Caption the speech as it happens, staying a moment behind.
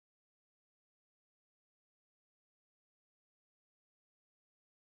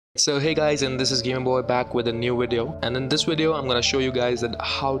So hey guys, and this is Gamer Boy back with a new video, and in this video I'm gonna show you guys that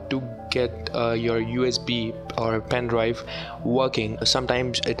how to get your USB or pen drive working.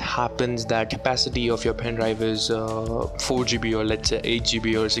 Sometimes it happens that capacity of your pen drive is 4 GB or let's say 8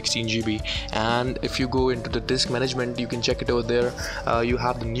 GB or 16 GB, and if you go into the disk management you can check it over there. You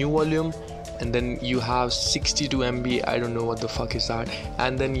have the new volume, and then you have 62 MB, I don't know what the fuck is that,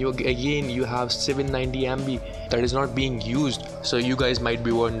 and then you have 790 MB that is not being used. So you guys might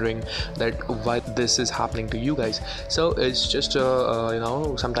be wondering that why this is happening to you guys. So it's just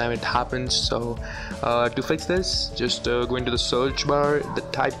sometime it happens. So to fix this, just go into the search bar,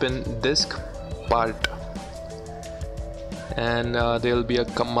 type in disk part, and there will be a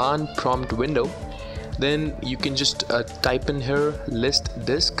command prompt window. Then you can just type in here list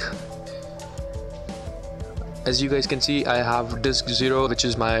disk. As you guys can see, I have disk 0, which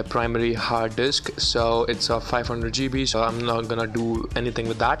is my primary hard disk, so it's a 500 GB, so I'm not gonna do anything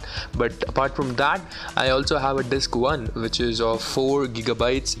with that. But apart from that, I also have a disk 1, which is of 4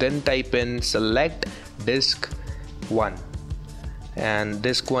 GB. Then type in select disk 1, and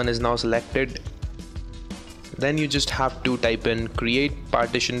disk 1 is now selected. Then you just have to type in create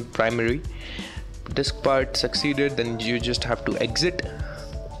partition primary. Disk part succeeded. Then you just have to exit,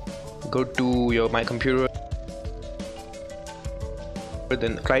 go to my computer,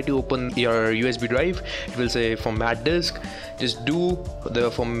 then try to open your USB drive. It will say format disk. Just do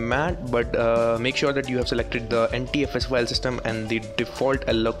the format, but make sure that you have selected the NTFS file system and the default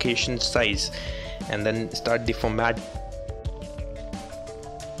allocation size, and then start the format.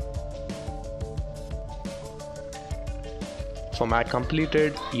 Format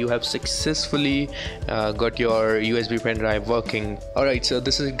completed. You have successfully got your USB pen drive working. Alright, so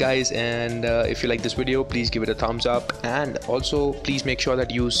this is it guys, and if you like this video, please give it a thumbs up, and also please make sure that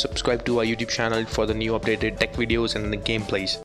you subscribe to our YouTube channel for the new updated tech videos and the gameplays.